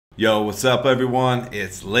Yo, what's up everyone?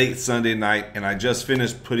 It's late Sunday night and I just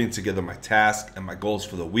finished putting together my task and my goals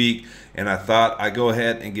for the week, and I thought I'd go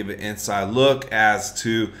ahead and give an inside look as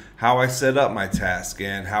to how I set up my task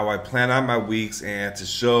and how I plan out my weeks, and to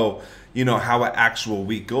show how an actual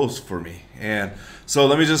week goes for me. And so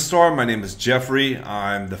let me just start. My name is Jeffrey.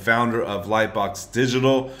 I'm the founder of Lytbox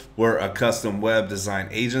Digital. We're a custom web design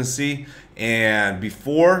agency, and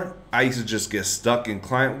before I used to just get stuck in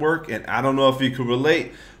client work, and I don't know if you could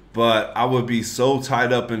relate, but I would be so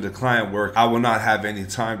tied up into client work, I would not have any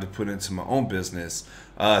time to put into my own business.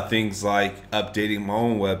 Things like updating my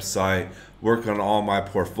own website, work on all my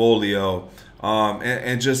portfolio,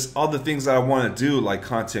 and just all the things that I want to do, like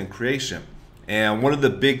content creation. And one of the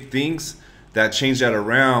big things that changed that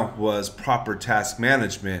around was proper task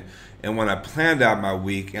management. And when I planned out my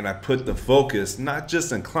week and I put the focus not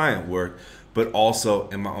just in client work, but also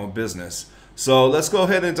in my own business. So let's go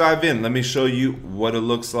ahead and dive in. Let me show you what it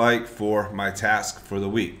looks like for my task for the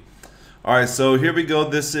week. All right, so here we go.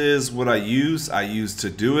 This is what I use. I use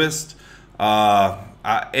Todoist.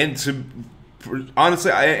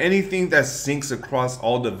 Honestly, anything that syncs across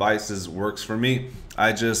all devices works for me.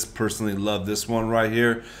 I just personally love this one right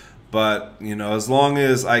here. But as long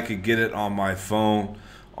as I could get it on my phone,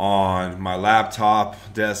 on my laptop,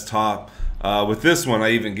 desktop, with this one,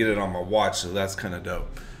 I even get it on my watch, so that's kind of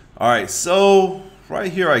dope. All right, so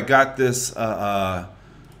right here, I got this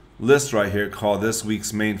list right here called This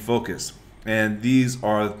Week's Main Focus. And these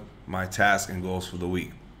are my tasks and goals for the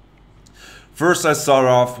week. First, I start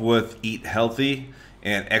off with eat healthy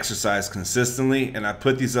and exercise consistently. And I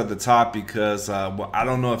put these at the top because, well, I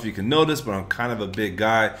don't know if you can notice, but I'm kind of a big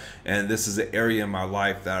guy. And this is an area in my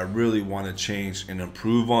life that I really want to change and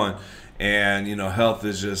improve on. And, health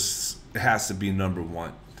is just, it has to be number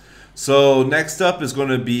one. So next up is going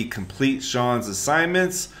to be complete Sean's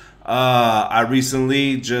assignments. I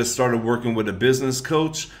recently just started working with a business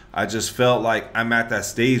coach. I just felt like I'm at that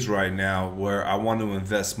stage right now where I want to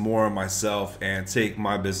invest more in myself and take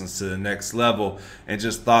my business to the next level, and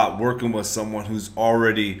just thought working with someone who's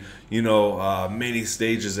already, many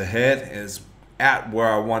stages ahead is at where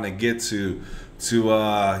I want to get to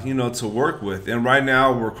work with. And right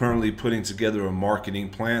now we're currently putting together a marketing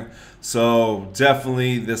plan. So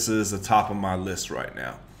definitely this is the top of my list right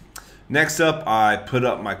now. Next up, I put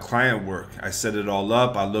up my client work. I set it all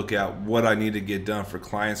up. I look at what I need to get done for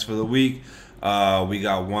clients for the week. We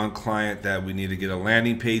got one client that we need to get a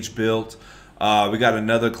landing page built. We got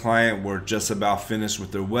another client, we're just about finished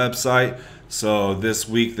with their website. So this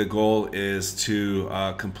week the goal is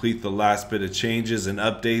to complete the last bit of changes and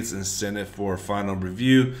updates and send it for a final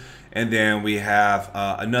review. And then we have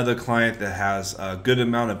another client that has a good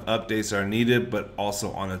amount of updates that are needed, but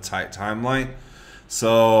also on a tight timeline.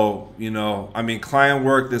 So, client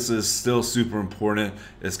work, this is still super important.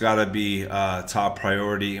 It's got to be top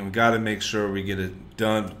priority, and we got to make sure we get it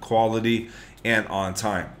done quality and on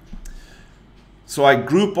time. So I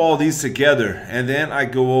group all these together, and then I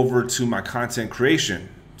go over to my content creation.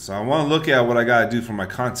 So I want to look at what I got to do for my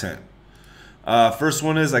content. First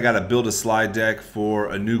one is I got to build a slide deck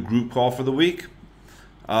for a new group call for the week.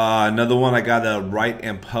 Another one, I got to write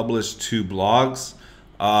and publish 2 blogs.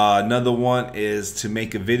 Another one is to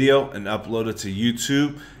make a video and upload it to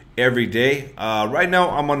YouTube every day. Right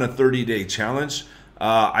now I'm on a 30-day challenge.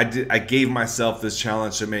 I gave myself this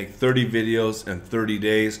challenge to make 30 videos in 30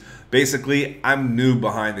 days. Basically, I'm new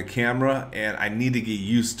behind the camera and I need to get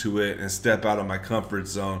used to it and step out of my comfort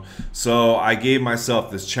zone. So I gave myself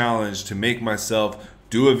this challenge to make myself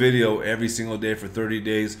do a video every single day for 30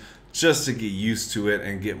 days just to get used to it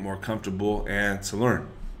and get more comfortable and to learn.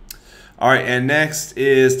 All right, and next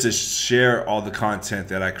is to share all the content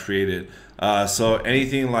that I created. So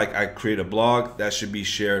anything like I create a blog, that should be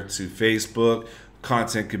shared to Facebook.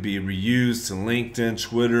 Content could be reused to LinkedIn,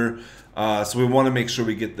 Twitter. So we want to make sure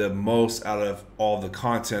we get the most out of all the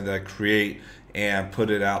content that I create and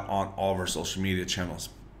put it out on all of our social media channels.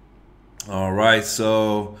 All right,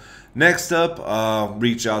 so next up,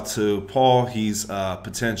 reach out to Paul. He's a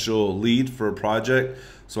potential lead for a project,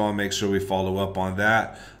 so I'll make sure we follow up on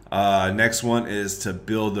that. Next one is to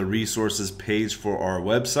build the resources page for our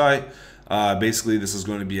website. Basically, this is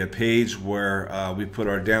going to be a page where we put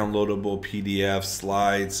our downloadable PDF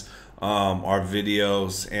slides, our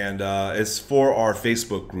videos, and it's for our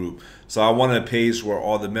Facebook group. So I want a page where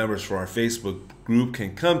all the members for our Facebook group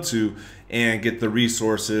can come to and get the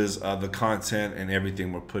resources, the content, and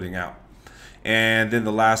everything we're putting out. And then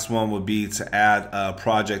the last one would be to add a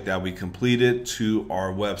project that we completed to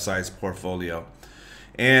our website's portfolio.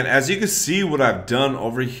 And as you can see, what I've done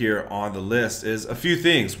over here on the list is a few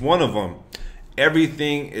things. One of them,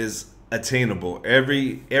 everything is attainable.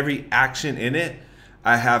 Every action in it,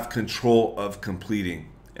 I have control of completing.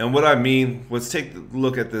 And what I mean, let's take a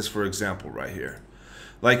look at this for example right here.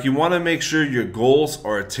 Like, you want to make sure your goals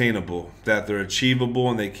are attainable, that they're achievable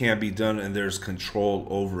and they can be done and there's control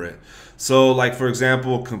over it. So like, for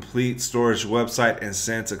example, complete storage website and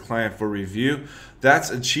send to client for review.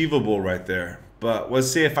 That's achievable right there. But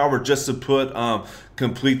let's say if I were just to put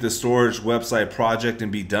complete the storage website project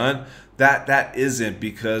and be done, that isn't,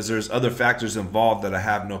 because there's other factors involved that I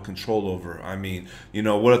have no control over. I mean, you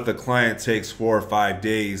know, what if the client takes 4 or 5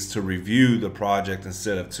 days to review the project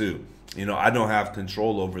instead of 2? You know, I don't have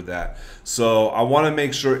control over that. So I want to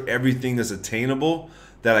make sure everything is attainable,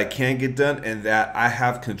 that I can get done, and that I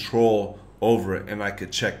have control over it and I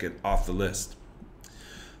could check it off the list.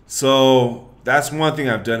 So that's one thing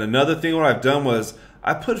I've done. Another thing what I've done was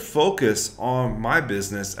I put focus on my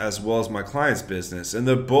business as well as my client's business, and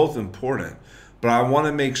they're both important. But I want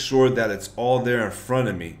to make sure that it's all there in front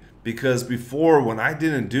of me, because before, when I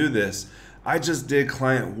didn't do this, I just did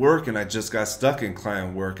client work and I just got stuck in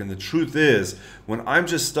client work. And the truth is, when I'm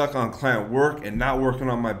just stuck on client work and not working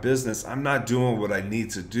on my business, I'm not doing what I need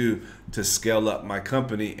to do to scale up my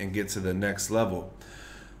company and get to the next level.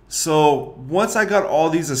 So once I got all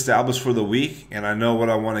these established for the week and I know what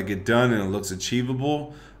I want to get done and it looks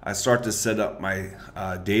achievable, I start to set up my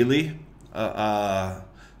daily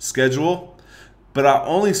schedule. But I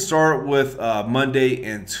only start with Monday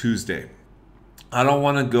and Tuesday. I don't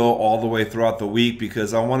want to go all the way throughout the week,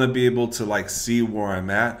 because I want to be able to like see where I'm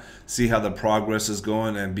at, see how the progress is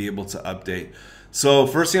going, and be able to update. So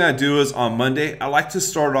first thing I do is on Monday, I like to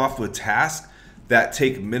start off with tasks that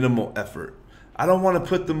take minimal effort. I don't want to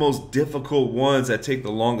put the most difficult ones that take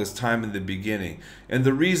the longest time in the beginning. And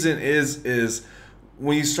the reason is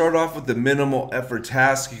when you start off with the minimal effort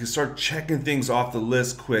task, you can start checking things off the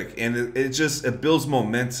list quick, and it builds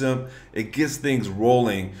momentum. It gets things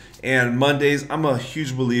rolling. And Mondays, I'm a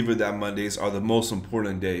huge believer that Mondays are the most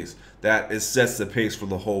important days, that it sets the pace for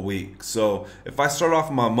the whole week. So if I start off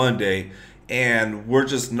on Monday and we're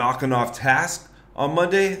just knocking off tasks on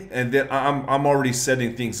Monday, and then I'm already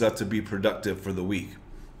setting things up to be productive for the week.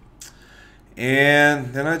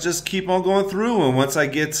 And then I just keep on going through, and once I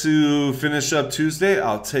get to finish up Tuesday,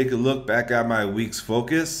 I'll take a look back at my week's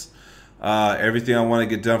focus, everything I want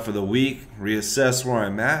to get done for the week, reassess where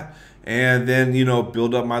I'm at, and then, you know,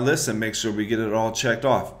 build up my list and make sure we get it all checked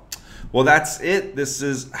off. Well, that's it. This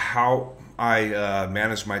is how I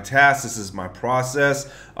manage my tasks. This is my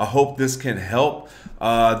process. I hope this can help.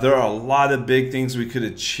 There are a lot of big things we could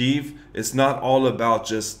achieve. It's not all about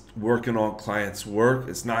just working on clients' work.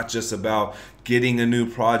 It's not just about getting a new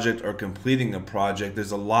project or completing a project.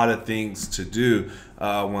 There's a lot of things to do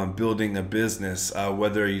when building a business,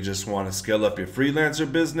 whether you just want to scale up your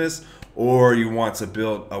freelancer business or you want to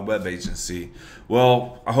build a web agency.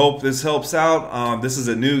 Well, I hope this helps out. This is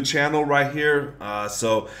a new channel right here,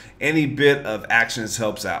 so any bit of actions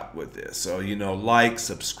helps out with this. So, you know, like,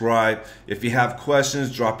 subscribe. If you have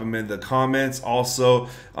questions, drop them in the comments. Also,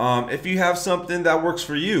 if you have something that works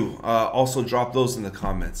for you, also drop those in the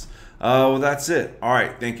comments. Well, that's it. All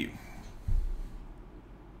right, thank you.